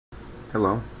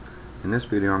Hello, in this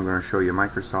video I'm going to show you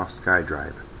Microsoft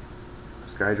SkyDrive.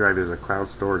 SkyDrive is a cloud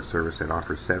storage service that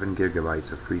offers 7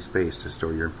 gigabytes of free space to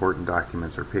store your important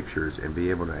documents or pictures and be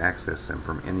able to access them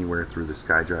from anywhere through the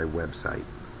SkyDrive website.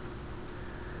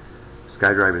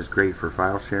 SkyDrive is great for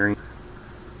file sharing,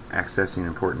 accessing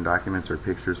important documents or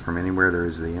pictures from anywhere there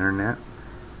is the internet,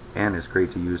 and it's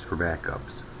great to use for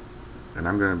backups. And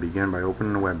I'm going to begin by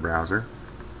opening the web browser.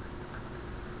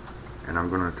 And I'm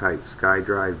going to type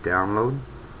SkyDrive download.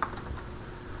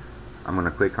 I'm going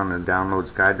to click on the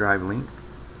download SkyDrive link.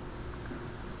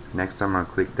 Next I'm going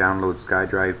to click download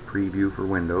SkyDrive preview for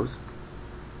Windows.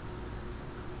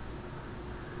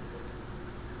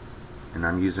 And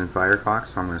I'm using Firefox,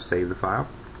 so I'm going to save the file.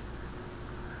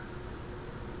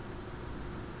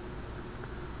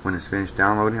 When it's finished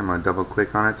downloading, I'm going to double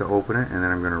click on it to open it, and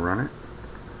then I'm going to run it.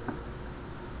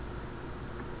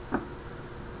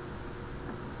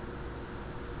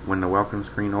 When the welcome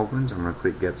screen opens, I'm going to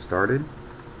click Get Started.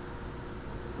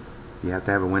 You have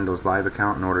to have a Windows Live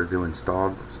account in order to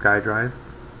install SkyDrive.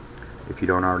 If you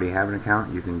don't already have an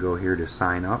account, you can go here to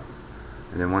sign up.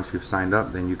 And then once you've signed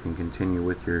up, then you can continue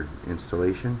with your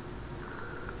installation.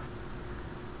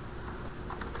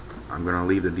 I'm going to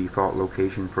leave the default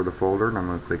location for the folder, and I'm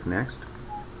going to click Next.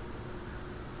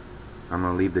 I'm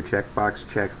going to leave the checkbox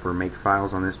checked for Make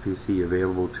Files on this PC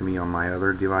available to me on my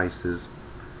other devices.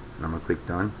 And I'm going to click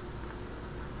Done.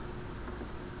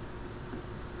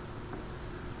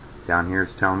 Down here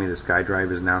it's telling me the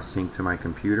SkyDrive is now synced to my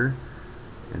computer,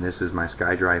 and this is my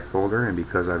SkyDrive folder, and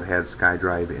because I've had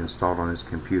SkyDrive installed on this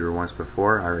computer once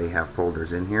before, I already have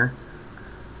folders in here.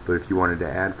 But if you wanted to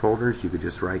add folders, you could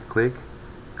just right click,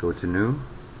 go to New,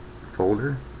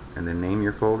 Folder, and then name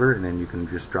your folder, and then you can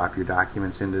just drop your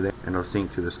documents into there and it'll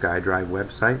sync to the SkyDrive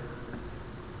website.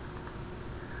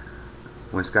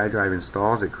 When SkyDrive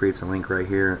installs, it creates a link right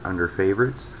here under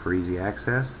Favorites for easy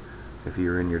access. If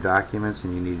you're in your documents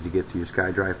and you needed to get to your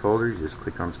SkyDrive folders, just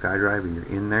click on SkyDrive and you're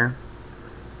in there.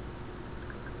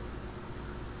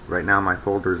 Right now my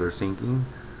folders are syncing.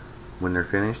 When they're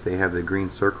finished, they have the green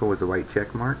circle with the white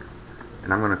check mark.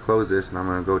 And I'm going to close this and I'm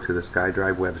going to go to the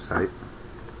SkyDrive website.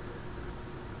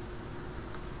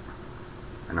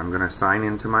 And I'm going to sign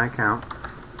into my account.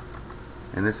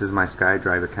 And this is my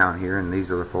SkyDrive account here, and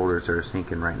these are the folders that are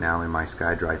syncing right now in my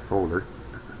SkyDrive folder.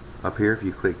 Up here, if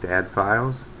you click to add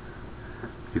files,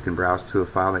 you can browse to a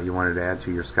file that you wanted to add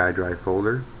to your SkyDrive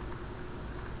folder.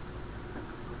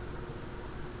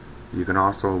 You can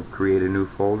also create a new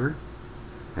folder,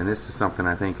 and this is something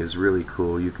I think is really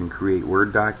cool. You can create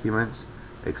Word documents,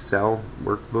 Excel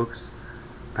workbooks,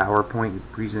 PowerPoint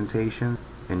presentation,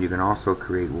 and you can also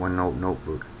create OneNote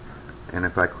notebook. And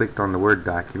if I clicked on the Word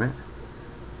document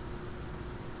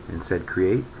and said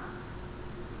create,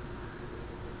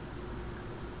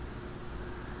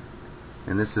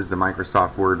 and this is the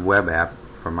Microsoft Word web app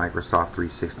from Microsoft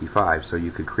 365, so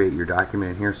you could create your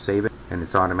document in here, save it, and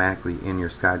it's automatically in your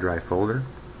SkyDrive folder.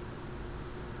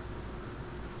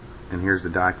 And here's the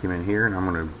document here, and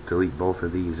I'm going to delete both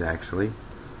of these actually.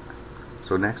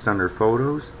 So next, under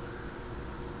Photos,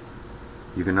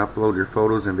 you can upload your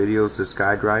photos and videos to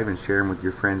SkyDrive and share them with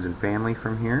your friends and family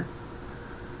from here.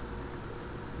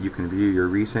 You can view your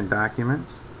recent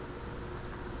documents.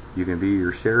 You can view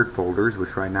your shared folders,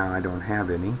 which right now I don't have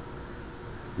any.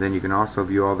 Then you can also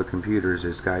view all the computers that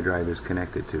SkyDrive is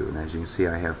connected to, and as you can see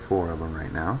I have 4 of them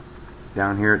right now.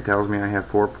 Down here it tells me I have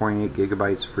 4.8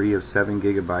 gigabytes free of 7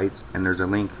 gigabytes, and there's a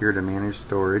link here to manage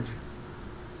storage.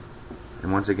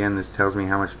 And once again, this tells me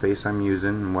how much space I'm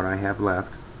using and what I have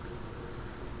left.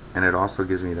 And it also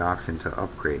gives me the option to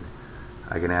upgrade.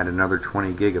 I can add another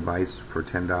 20 gigabytes for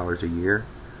 $10 a year,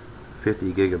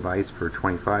 50 gigabytes for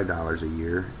 $25 a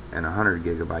year, and 100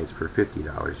 gigabytes for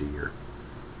 $50 a year.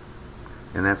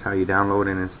 And that's how you download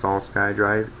and install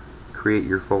SkyDrive, create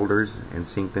your folders, and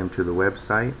sync them to the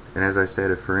website. And as I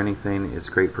said, if for anything, it's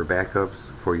great for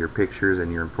backups for your pictures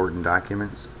and your important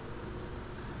documents.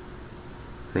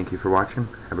 Thank you for watching.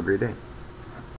 Have a great day.